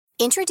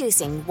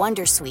Introducing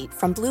Wondersuite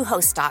from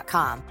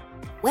Bluehost.com.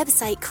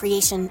 Website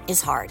creation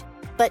is hard,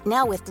 but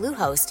now with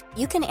Bluehost,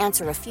 you can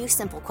answer a few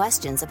simple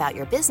questions about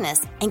your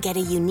business and get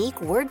a unique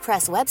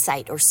WordPress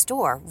website or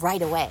store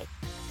right away.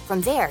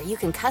 From there, you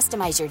can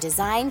customize your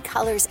design,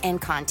 colors,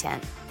 and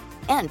content.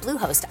 And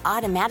Bluehost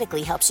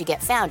automatically helps you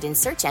get found in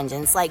search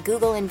engines like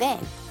Google and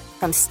Bing.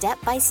 From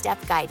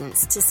step-by-step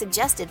guidance to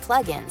suggested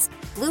plugins,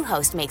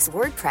 Bluehost makes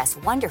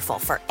WordPress wonderful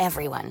for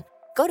everyone.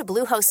 Go to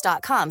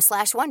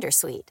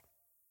bluehost.com/wondersuite.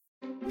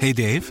 Hey,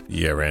 Dave.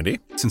 Yeah,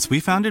 Randy? Since we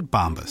founded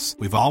Bombas,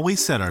 we've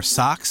always said our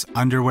socks,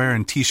 underwear,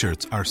 and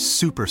T-shirts are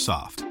super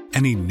soft.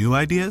 Any new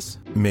ideas?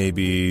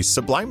 Maybe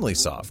sublimely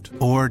soft.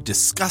 Or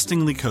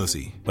disgustingly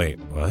cozy. Wait,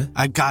 what?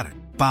 I got it.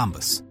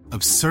 Bombas.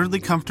 Absurdly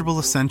comfortable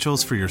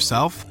essentials for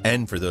yourself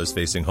and for those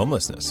facing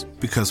homelessness.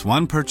 Because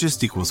one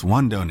purchased equals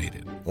one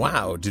donated.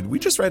 Wow, did we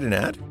just write an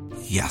ad?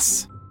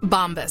 Yes.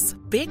 Bombas.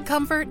 Big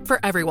comfort for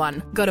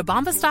everyone. Go to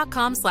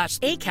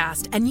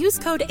bombas.com/ACAST and use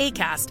code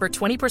ACAST for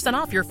 20%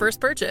 off your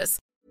first purchase.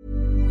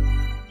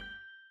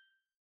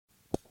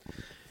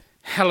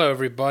 Hello,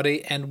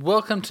 everybody, and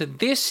welcome to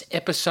this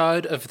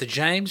episode of the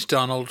James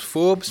Donald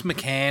Forbes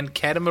McCann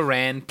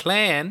Catamaran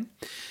Plan.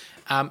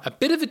 A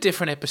bit of a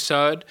different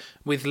episode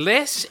with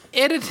less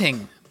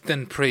editing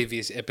than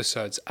previous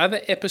episodes. Other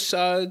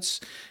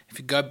episodes, if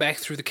you go back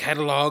through the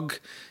catalogue,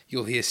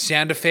 you'll hear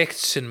sound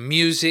effects and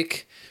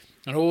music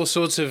and all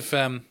sorts of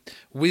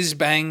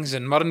whiz-bangs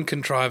and modern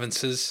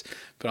contrivances.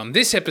 But on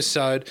this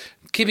episode,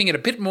 keeping it a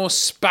bit more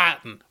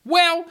Spartan.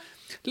 Well,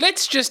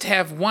 let's just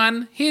have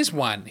one. Here's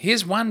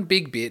one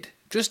big bit,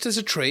 just as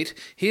a treat.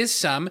 Here's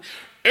some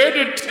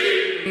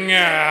editing.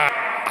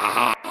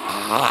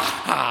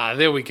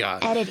 There we go.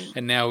 Editing.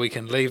 And now we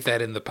can leave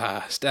that in the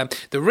past.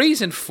 The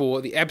reason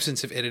for the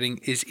absence of editing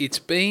is it's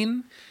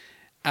been,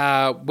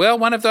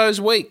 one of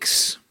those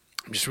weeks.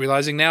 I'm just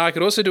realising now I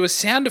could also do a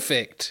sound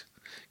effect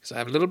because I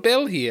have a little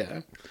bell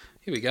here.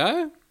 Here we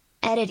go.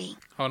 Editing.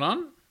 Hold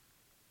on.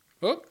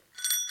 Whoop.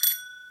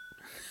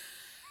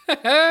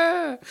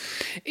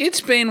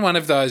 It's been one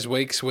of those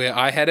weeks where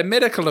I had a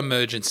medical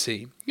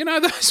emergency. You know,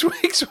 those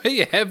weeks where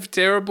you have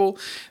terrible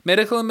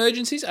medical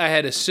emergencies? I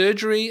had a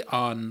surgery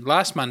on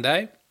last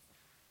Monday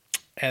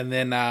and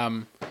then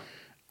an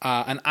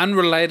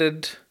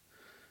unrelated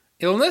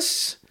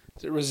illness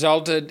that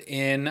resulted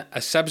in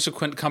a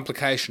subsequent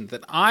complication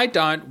that I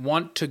don't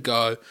want to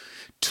go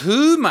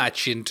too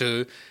much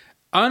into,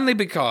 only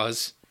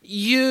because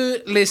you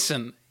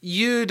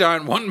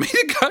don't want me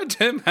to go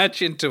too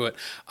much into it.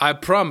 I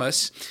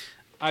promise,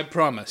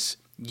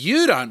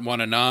 you don't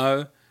want to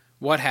know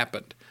what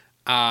happened.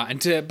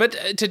 But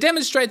to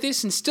demonstrate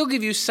this and still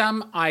give you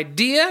some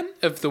idea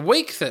of the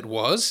week that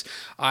was,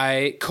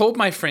 I called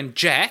my friend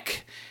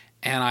Jack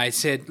and I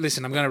said,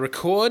 listen, I'm going to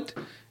record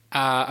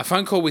a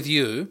phone call with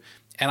you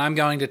and I'm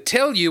going to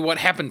tell you what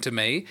happened to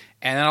me,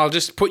 and then I'll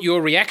just put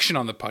your reaction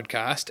on the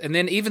podcast. And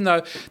then even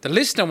though the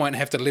listener won't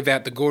have to live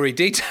out the gory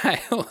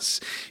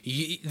details,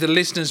 the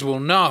listeners will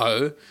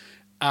know,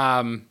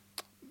 they'll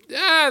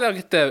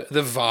get the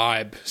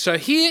vibe. So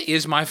here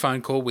is my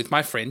phone call with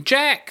my friend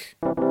Jack.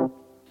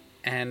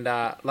 And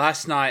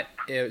last night,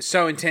 it was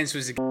so intense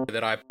was the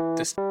that I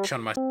just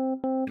on my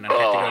and I had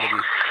to go to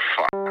the...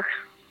 Fuck.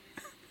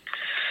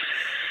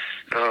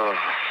 Oh,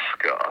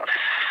 God.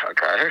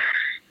 Okay.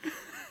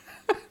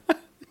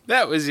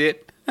 That was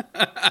it.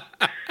 But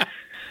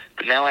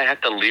now I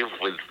have to live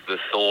with the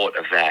thought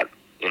of that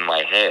in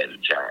my head,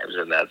 James,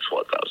 and that's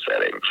what's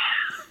upsetting.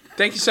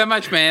 Thank you so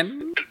much,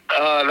 man.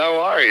 No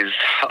worries.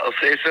 I'll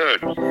see you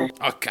soon.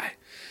 Okay.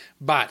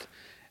 But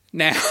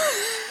now,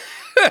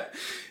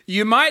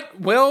 you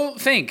might well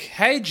think,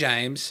 hey,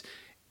 James,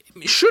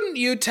 shouldn't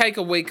you take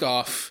a week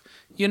off,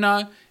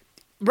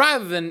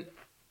 rather than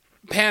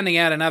pounding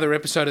out another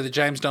episode of the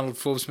James Donald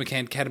Forbes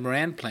McCann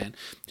Catamaran Plan,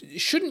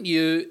 shouldn't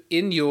you,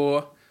 in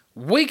your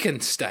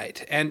weakened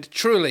state, and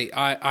truly,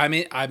 I'm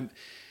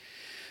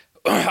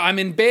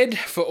in bed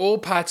for all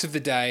parts of the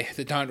day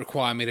that don't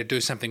require me to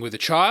do something with a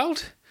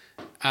child,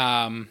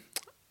 and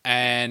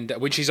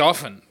which is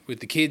often with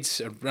the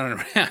kids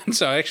running around,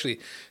 so actually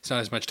it's not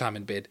as much time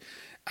in bed.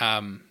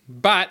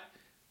 But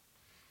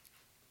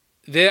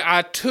there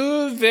are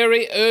two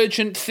very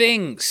urgent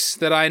things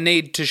that I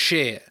need to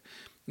share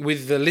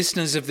with the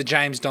listeners of the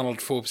James Donald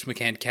Forbes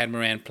McCann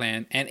Catamaran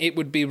Plan, and it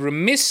would be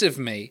remiss of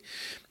me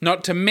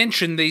not to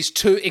mention these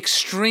two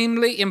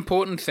extremely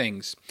important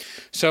things.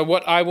 So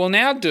what I will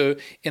now do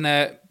in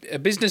a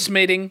business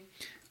meeting,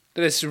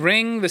 let's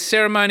ring the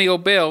ceremonial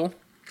bell.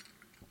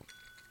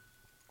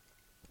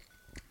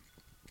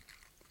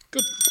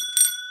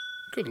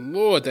 Good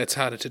Lord, that's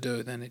harder to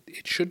do than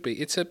it should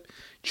be. It's a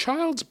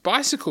child's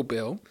bicycle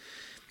bell.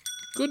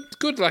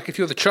 Good luck if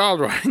you're the child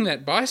riding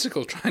that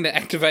bicycle trying to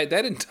activate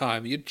that in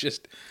time. You'd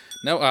just...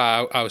 No,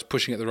 I was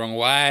pushing it the wrong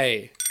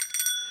way.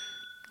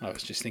 I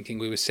was just thinking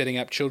we were setting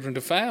up children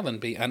to fail and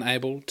be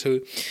unable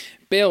to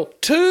bell.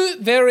 Two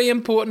very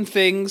important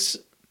things.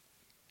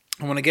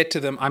 I want to get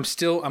to them. I'm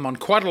on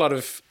quite a lot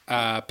of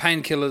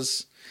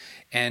painkillers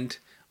and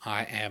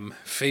I am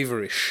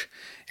feverish.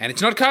 And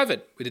it's not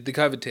COVID. We did the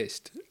COVID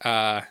test.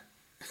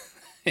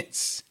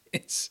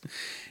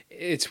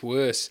 It's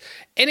worse.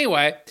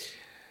 Anyway,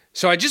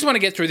 so I just want to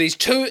get through these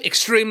two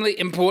extremely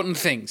important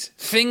things.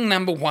 Thing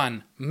number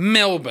one,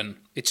 Melbourne.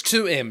 It's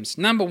 2 M's.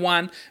 Number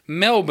one,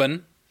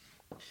 Melbourne.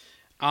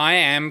 I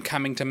am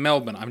coming to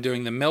Melbourne. I'm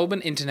doing the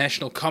Melbourne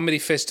International Comedy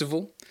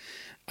Festival.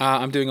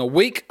 I'm doing a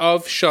week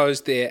of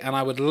shows there, and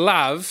I would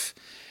love...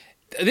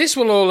 This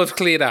will all have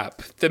cleared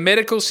up. The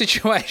medical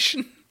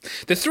situation.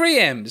 The 3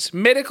 M's.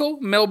 Medical,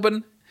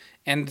 Melbourne,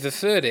 and the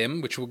third M,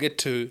 which we'll get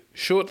to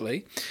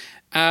shortly.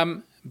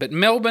 But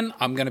Melbourne,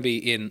 I'm going to be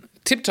in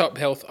tip-top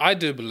health, I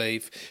do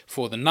believe,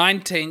 for the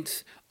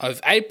 19th of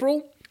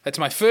April. That's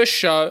my first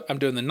show. I'm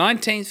doing the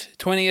 19th,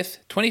 20th,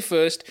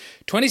 21st,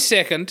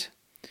 22nd,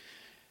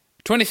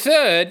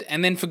 23rd,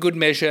 and then for good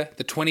measure,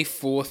 the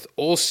 24th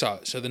also.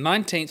 So the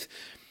 19th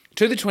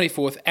to the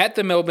 24th at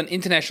the Melbourne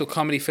International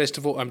Comedy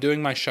Festival. I'm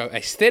doing my show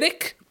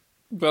Aesthetic,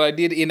 that I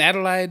did in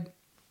Adelaide.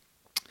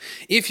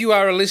 If you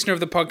are a listener of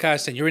the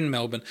podcast and you're in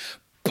Melbourne,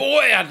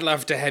 boy, I'd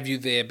love to have you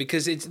there,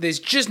 because there's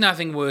just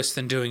nothing worse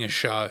than doing a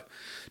show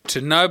to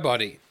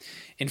nobody.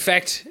 In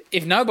fact,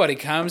 if nobody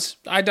comes,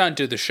 I don't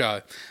do the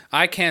show.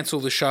 I cancel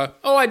the show.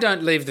 Oh, I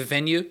don't leave the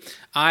venue.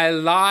 I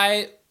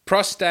lie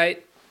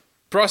prostrate.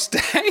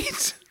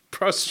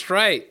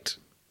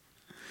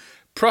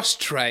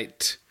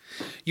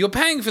 You're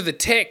paying for the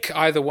tech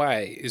either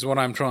way, is what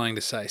I'm trying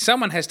to say.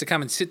 Someone has to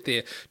come and sit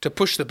there to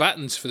push the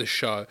buttons for the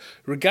show,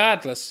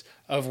 regardless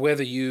of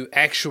whether you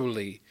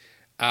actually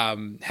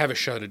have a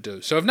show to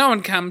do. So if no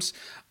one comes,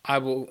 I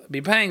will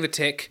be paying the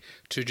tech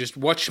to just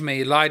watch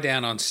me lie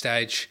down on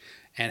stage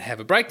and have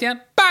a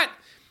breakdown. But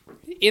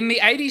in the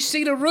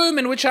 80-seater room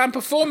in which I'm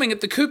performing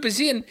at the Cooper's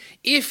Inn,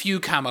 if you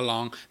come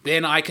along,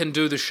 then I can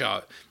do the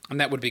show. And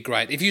that would be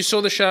great. If you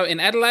saw the show in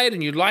Adelaide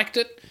and you liked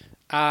it,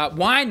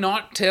 why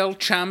not tell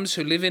chums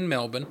who live in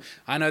Melbourne,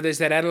 I know there's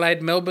that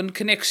Adelaide-Melbourne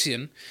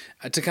connection,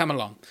 to come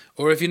along.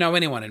 Or if you know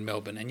anyone in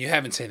Melbourne and you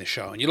haven't seen the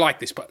show and you like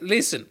this, but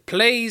listen,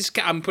 please,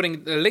 I'm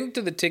putting a link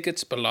to the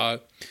tickets below.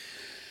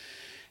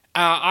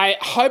 I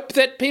hope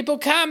that people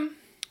come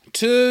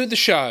to the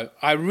show.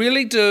 I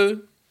really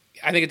do.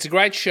 I think it's a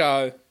great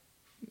show.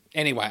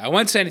 Anyway, I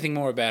won't say anything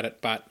more about it,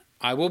 but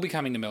I will be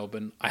coming to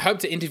Melbourne. I hope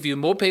to interview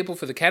more people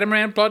for the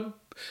Catamaran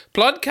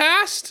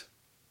Podcast.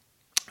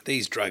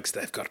 These drugs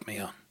they've got me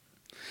on.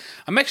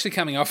 I'm actually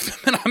coming off them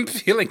and I'm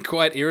feeling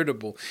quite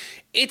irritable.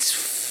 It's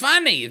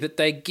funny that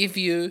they give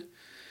you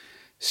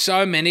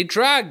so many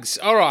drugs.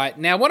 All right,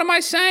 now what am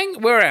I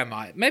saying? Where am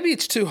I? Maybe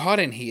it's too hot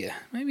in here.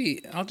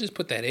 Maybe I'll just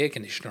put that air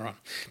conditioner on.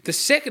 The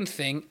second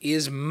thing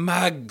is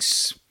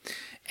mugs.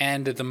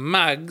 And the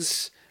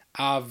mugs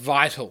are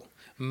vital.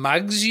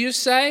 Mugs, you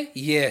say?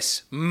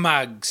 Yes,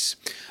 mugs.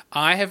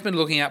 I have been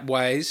looking up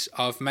ways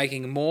of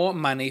making more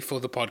money for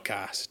the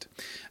podcast.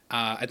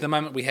 At the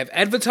moment, we have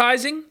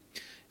advertising.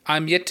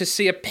 I'm yet to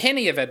see a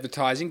penny of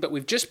advertising, but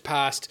we've just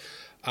passed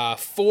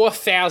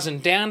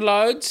 4,000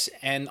 downloads,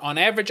 and on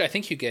average, I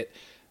think you get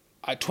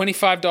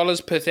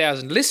 $25 per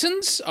 1,000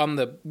 listens on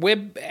the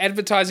web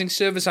advertising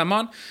service I'm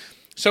on.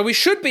 So we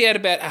should be at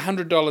about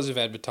 $100 of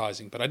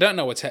advertising, but I don't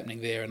know what's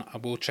happening there, and I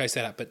will chase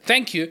that up. But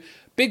thank you.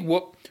 Big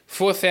whoop.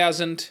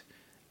 4,000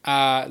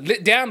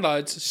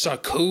 downloads. So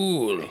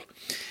cool.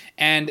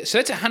 And so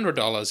that's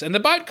 $100, and the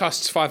boat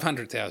costs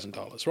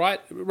 $500,000,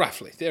 right?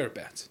 Roughly,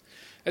 thereabouts.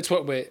 That's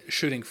what we're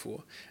shooting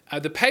for.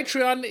 The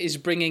Patreon is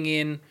bringing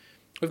in,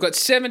 we've got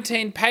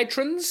 17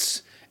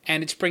 patrons,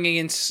 and it's bringing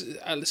in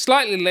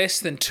slightly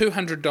less than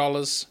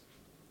 $200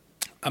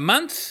 a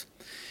month.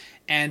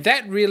 And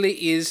that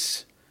really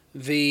is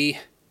the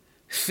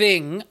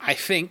thing, I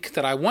think,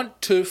 that I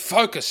want to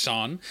focus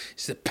on,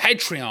 is the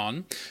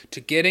Patreon, to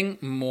getting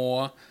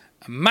more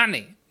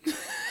money.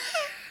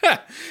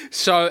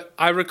 So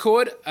I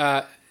record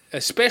a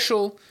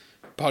special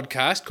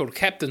podcast called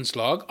Captain's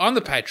Log on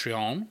the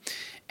Patreon,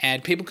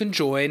 and people can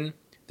join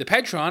the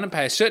Patreon and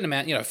pay a certain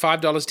amount, $5,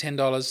 $10,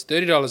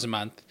 $30 a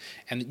month,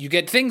 and you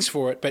get things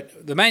for it,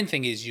 but the main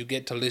thing is you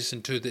get to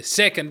listen to the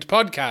second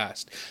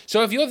podcast.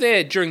 So if you're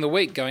there during the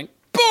week going,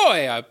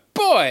 boy, oh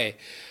boy,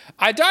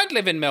 I don't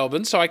live in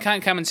Melbourne, so I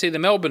can't come and see the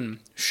Melbourne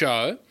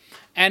show,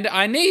 and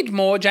I need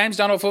more James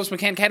Donald Forbes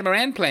McCann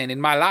Catamaran Plan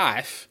in my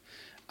life,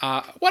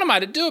 what am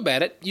I to do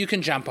about it? You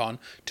can jump on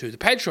to the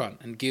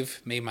Patreon and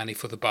give me money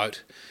for the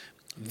boat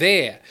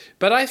there.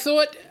 But I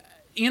thought,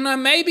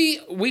 maybe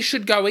we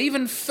should go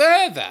even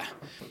further,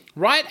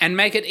 right? And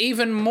make it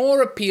even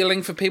more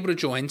appealing for people to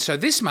join. So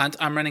this month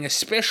I'm running a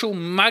special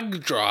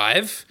mug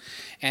drive,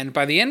 and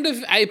by the end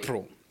of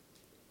April,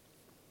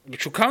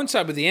 which will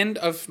coincide with the end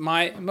of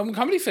my Melbourne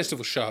Comedy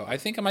Festival show, I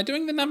think, am I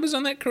doing the numbers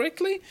on that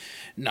correctly?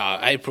 No,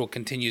 April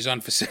continues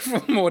on for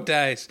several more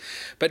days.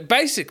 But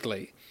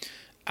basically,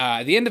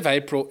 at the end of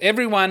April,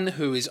 everyone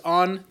who is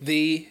on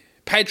the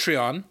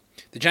Patreon,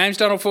 the James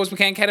Donald Forbes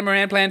McCann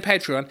Catamaran Plan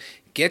Patreon,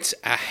 gets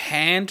a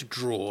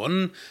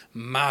hand-drawn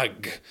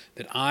mug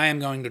that I am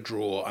going to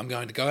draw. I'm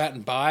going to go out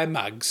and buy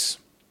mugs,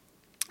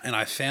 and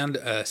I found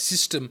a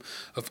system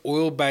of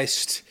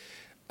oil-based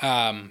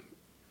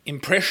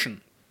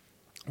impression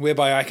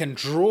whereby I can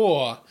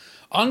draw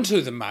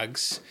onto the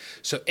mugs.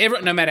 So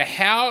no matter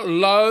how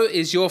low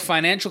is your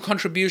financial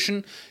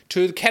contribution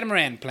to the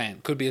catamaran plan,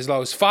 could be as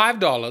low as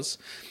 $5,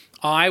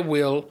 I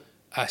will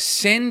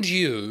send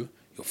you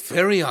your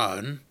very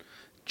own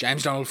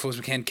James Donald Full as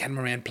We Can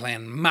catamaran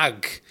plan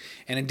mug.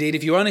 And indeed,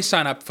 if you only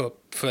sign up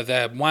for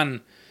the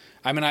one,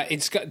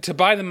 it's to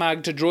buy the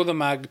mug, to draw the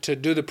mug, to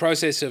do the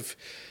process of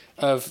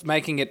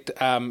making it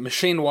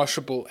machine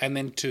washable, and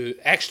then to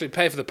actually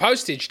pay for the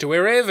postage to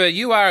wherever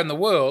you are in the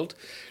world,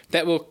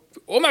 that will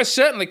almost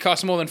certainly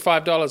cost more than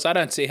 $5. I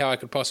don't see how I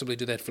could possibly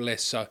do that for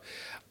less. So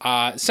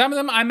some of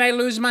them I may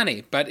lose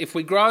money, but if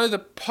we grow the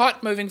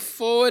pot moving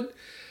forward,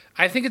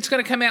 I think it's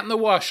going to come out in the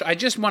wash. I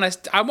want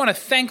to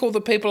thank all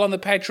the people on the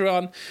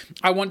Patreon.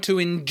 I want to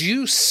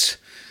induce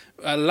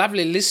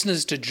lovely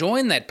listeners to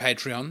join that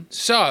Patreon.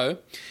 So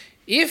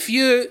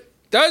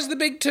those are the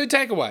big two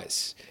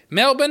takeaways.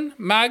 Melbourne,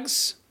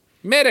 Mugs,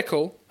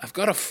 Medical. I've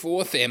got a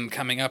fourth M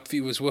coming up for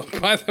you as well,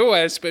 by the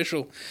way, a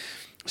special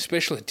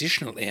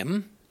additional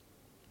M.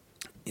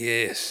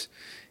 Yes.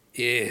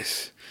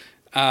 So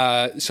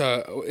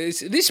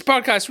this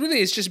podcast really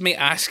is just me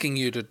asking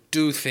you to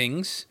do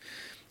things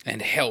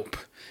and help.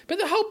 But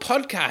the whole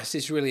podcast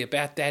is really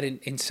about that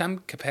in some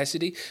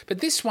capacity, but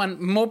this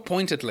one more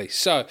pointedly.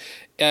 So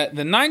the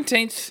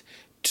 19th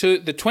to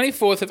the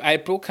 24th of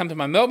April, come to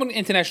my Melbourne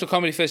International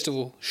Comedy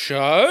Festival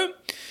show.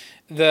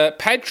 The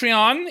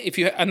Patreon, if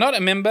you are not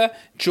a member,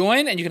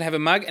 join and you can have a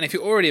mug. And if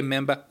you're already a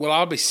member, well,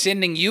 I'll be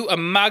sending you a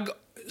mug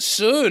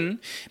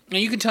soon.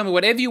 And you can tell me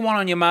whatever you want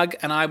on your mug,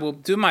 and I will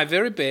do my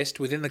very best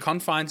within the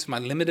confines of my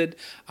limited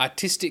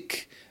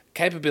artistic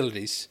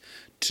capabilities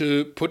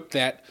to put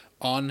that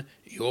on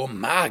your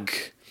mug.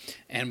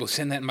 And we'll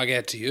send that mug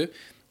out to you.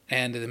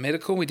 And the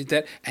Medical, we did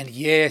that. And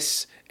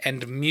yes,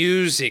 and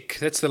music.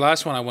 That's the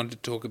last one I wanted to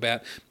talk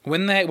about.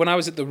 When I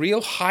was at the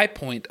real high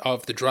point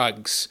of the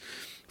drugs,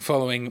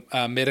 following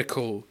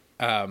medical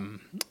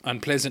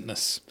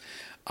unpleasantness,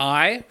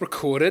 I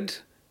recorded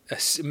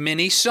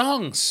many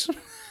songs.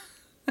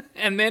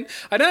 And then,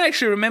 I don't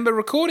actually remember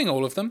recording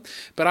all of them,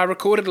 but I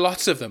recorded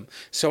lots of them.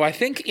 So I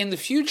think in the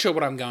future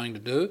what I'm going to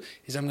do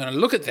is I'm going to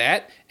look at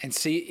that and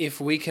see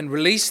if we can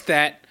release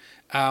that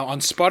on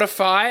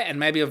Spotify and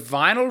maybe a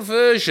vinyl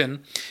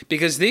version,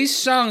 because these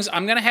songs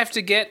I'm going to have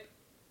to get,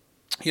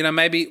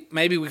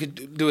 maybe we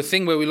could do a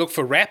thing where we look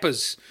for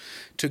rappers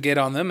to get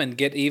on them and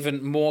get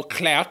even more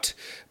clout.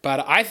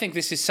 But I think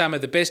this is some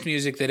of the best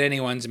music that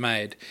anyone's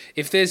made.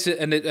 If there's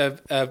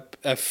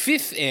a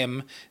fifth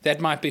M, that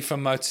might be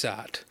from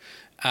Mozart,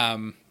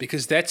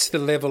 because that's the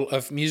level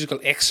of musical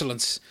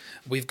excellence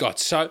we've got.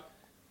 So,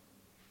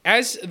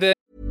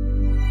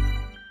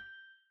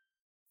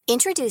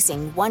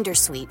 Introducing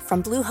Wondersuite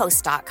from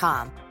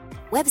Bluehost.com.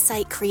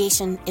 Website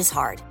creation is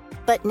hard.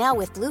 But now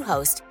with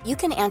Bluehost, you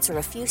can answer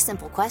a few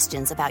simple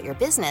questions about your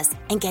business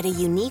and get a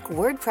unique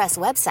WordPress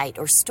website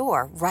or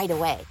store right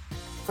away.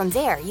 From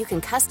there, you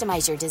can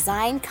customize your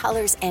design,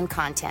 colors, and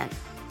content.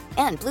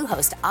 And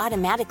Bluehost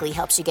automatically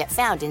helps you get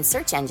found in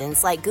search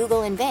engines like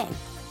Google and Bing.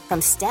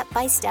 From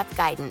step-by-step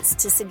guidance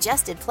to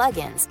suggested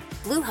plugins,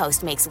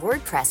 Bluehost makes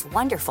WordPress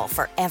wonderful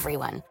for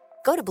everyone.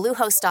 Go to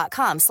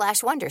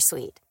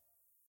bluehost.com/wondersuite.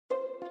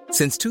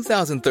 Since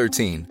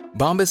 2013,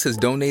 Bombas has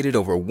donated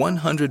over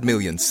 100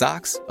 million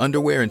socks,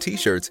 underwear, and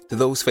T-shirts to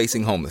those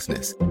facing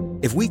homelessness.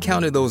 If we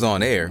counted those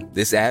on air,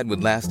 this ad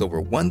would last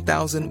over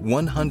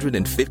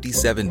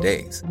 1,157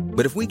 days.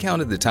 But if we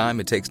counted the time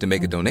it takes to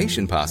make a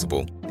donation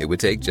possible, it would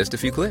take just a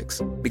few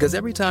clicks. Because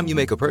every time you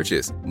make a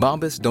purchase,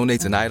 Bombas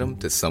donates an item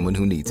to someone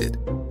who needs it.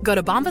 Go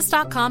to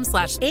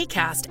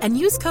bombas.com/ACAST and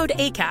use code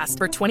ACAST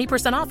for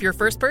 20% off your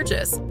first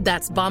purchase.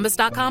 That's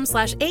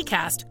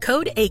bombas.com/ACAST,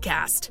 code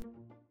ACAST.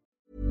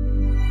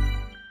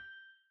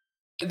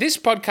 This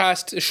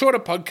podcast, a shorter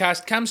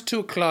podcast, comes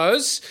to a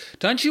close.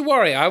 Don't you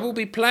worry, I will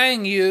be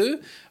playing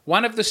you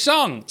one of the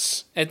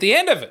songs at the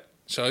end of it.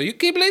 So you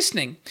keep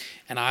listening,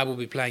 and I will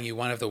be playing you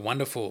one of the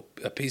wonderful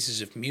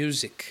pieces of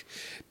music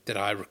that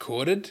I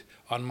recorded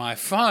on my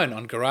phone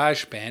on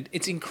GarageBand.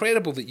 It's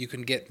incredible that you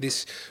can get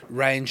this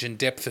range and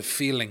depth of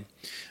feeling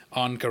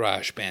on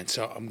GarageBand.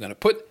 So I'm going to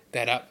put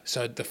that up.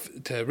 So to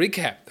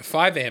recap, the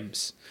 5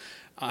 M's.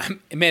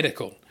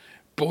 Medical.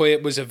 Boy,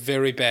 it was a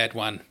very bad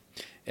one.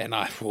 And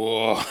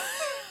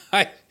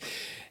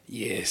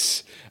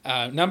yes.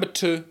 Number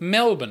 2,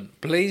 Melbourne.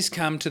 Please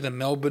come to the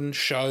Melbourne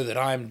show that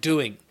I'm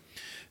doing.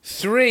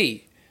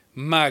 3,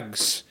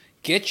 Mugs.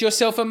 Get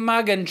yourself a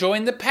mug and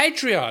join the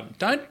Patreon.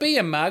 Don't be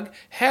a mug,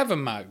 have a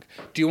mug.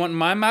 Do you want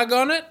my mug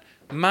on it?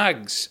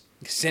 Mugs.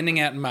 Sending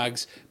out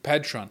mugs,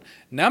 Patreon.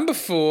 Number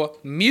 4,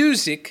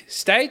 music.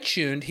 Stay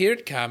tuned. Here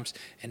it comes.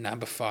 And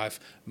number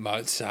 5,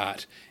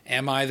 Mozart.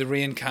 Am I the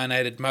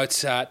reincarnated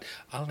Mozart?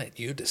 I'll let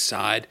you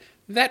decide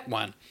that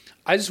one.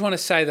 I just want to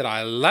say that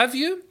I love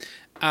you.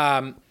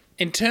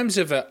 In terms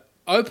of an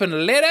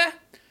open letter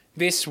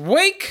this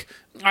week,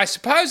 I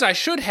suppose I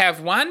should have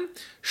one,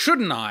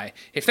 shouldn't I?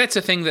 If that's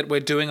a thing that we're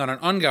doing on an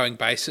ongoing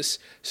basis.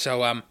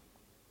 So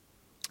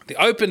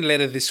the open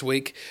letter this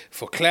week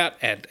for clout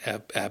and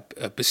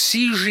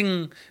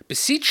beseeching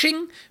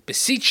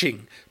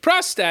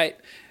prostate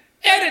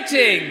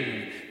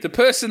editing. The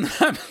person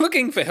that I'm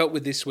looking for help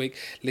with this week,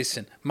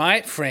 listen,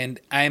 my friend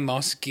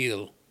Amos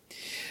Gill.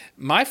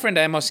 My friend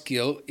Amos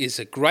Gill is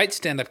a great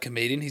stand-up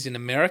comedian. He's in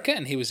America,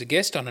 and he was a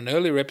guest on an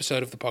earlier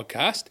episode of the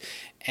podcast,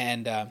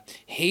 and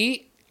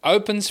he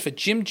opens for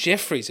Jim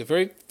Jeffries, a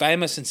very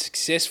famous and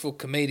successful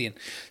comedian.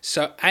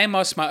 So,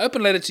 Amos, my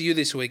open letter to you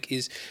this week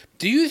is,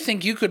 do you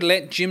think you could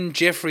let Jim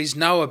Jeffries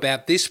know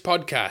about this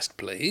podcast,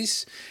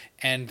 please?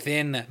 And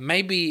then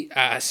maybe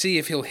see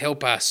if he'll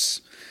help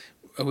us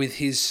with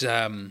his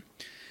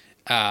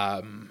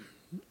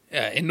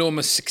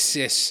enormous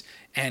success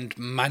and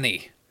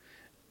money.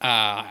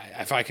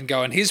 If I can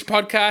go on his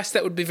podcast,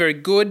 that would be very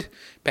good.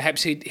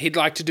 Perhaps he'd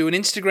like to do an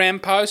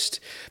Instagram post.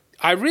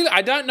 I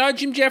don't know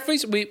Jim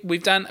Jeffries. We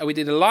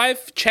did a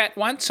live chat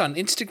once on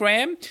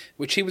Instagram,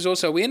 which he was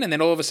also in, and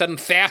then all of a sudden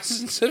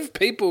thousands of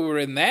people were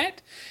in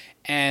that.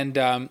 And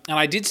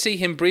I did see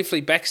him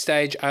briefly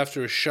backstage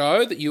after a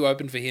show that you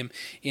opened for him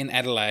in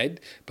Adelaide.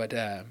 But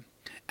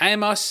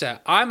Amos,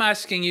 I'm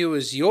asking you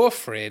as your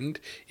friend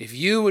if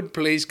you would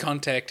please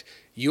contact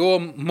your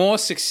more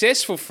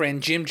successful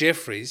friend Jim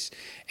Jeffries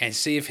and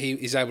see if he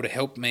is able to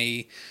help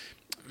me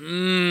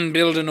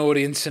build an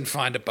audience and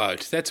find a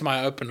boat. That's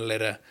my open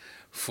letter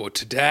for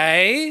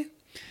today.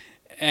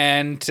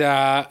 And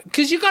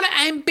because you've got to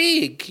aim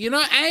big,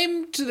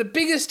 aim to the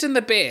biggest and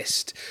the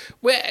best.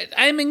 We're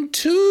aiming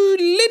too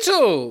many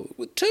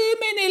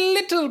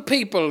little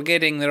people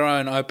getting their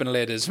own open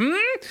letters,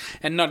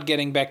 and not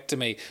getting back to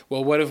me.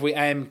 Well, what if we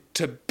aim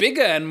to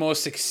bigger and more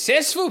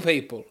successful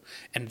people,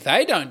 and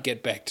they don't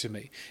get back to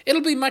me?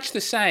 It'll be much the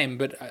same,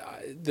 but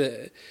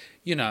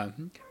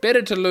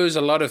better to lose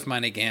a lot of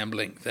money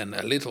gambling than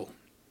a little.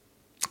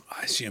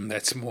 I assume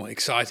that's more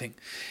exciting.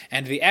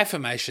 And the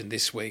affirmation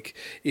this week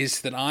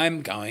is that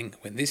I'm going,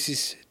 when this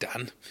is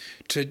done,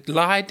 to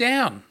lie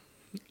down.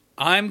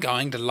 I'm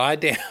going to lie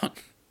down.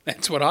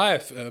 That's what I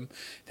affirm.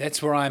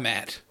 That's where I'm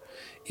at,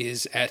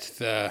 is at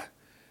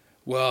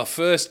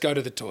first go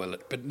to the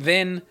toilet, but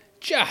then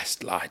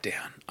just lie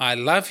down. I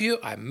love you.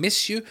 I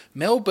miss you.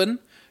 Melbourne,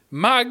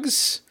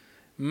 Mugs,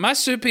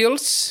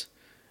 marsupials.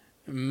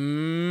 Ooh,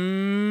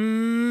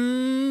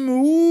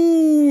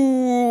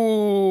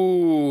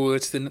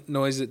 it's the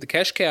noise that the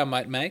cash cow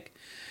might make.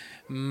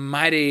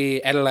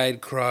 Mighty Adelaide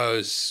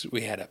Crows.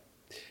 We had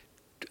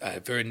a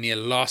very near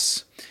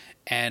loss.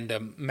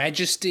 And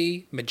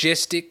majestic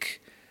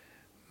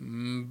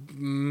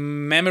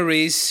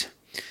memories.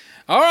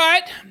 All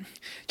right.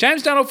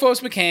 James Donald Forbes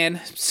McCann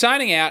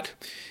signing out.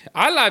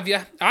 I love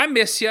you. I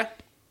miss you.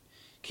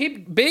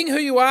 Keep being who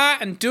you are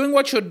and doing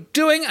what you're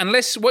doing,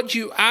 unless what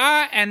you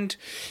are and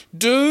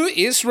do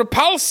is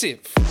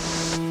repulsive.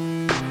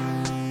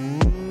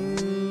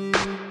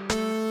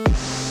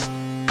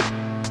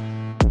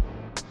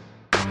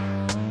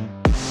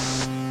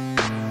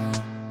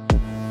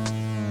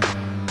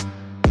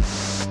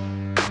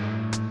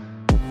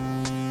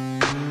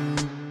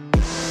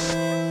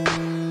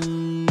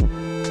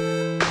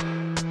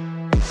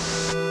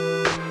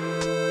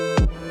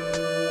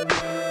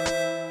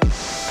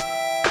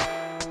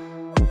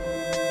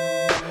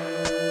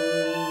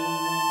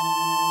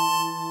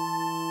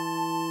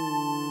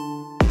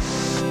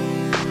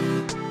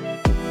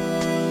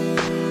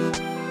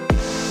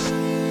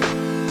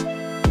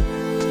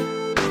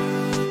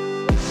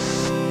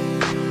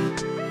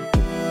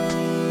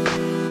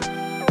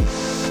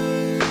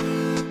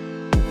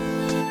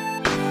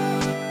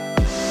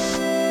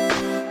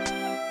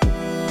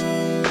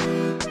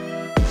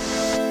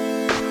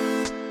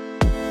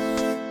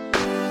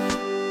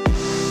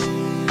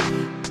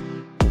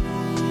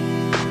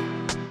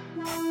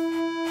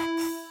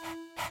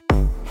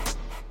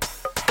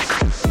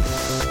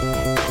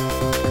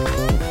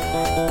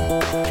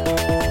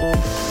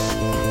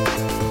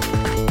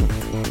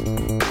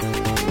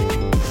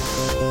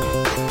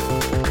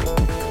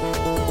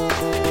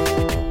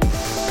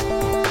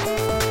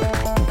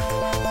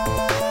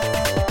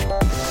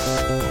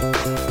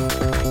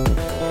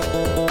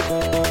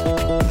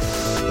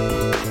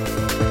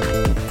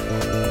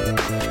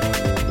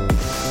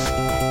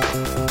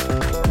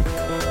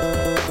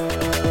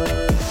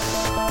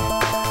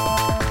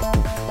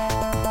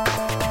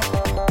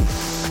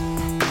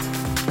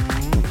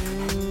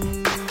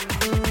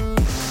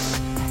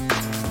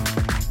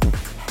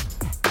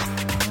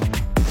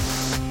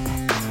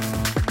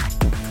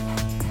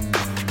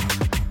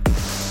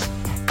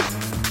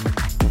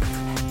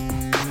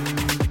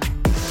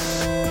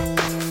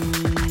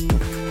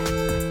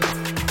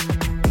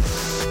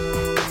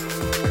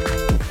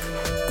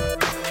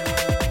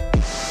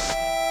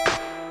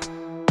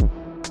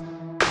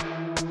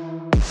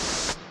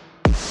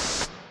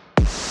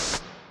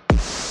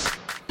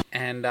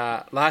 And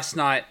last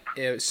night,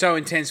 it was so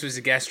intense was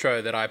the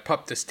gastro that I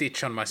popped a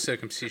stitch on my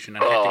circumcision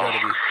and had to go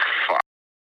to the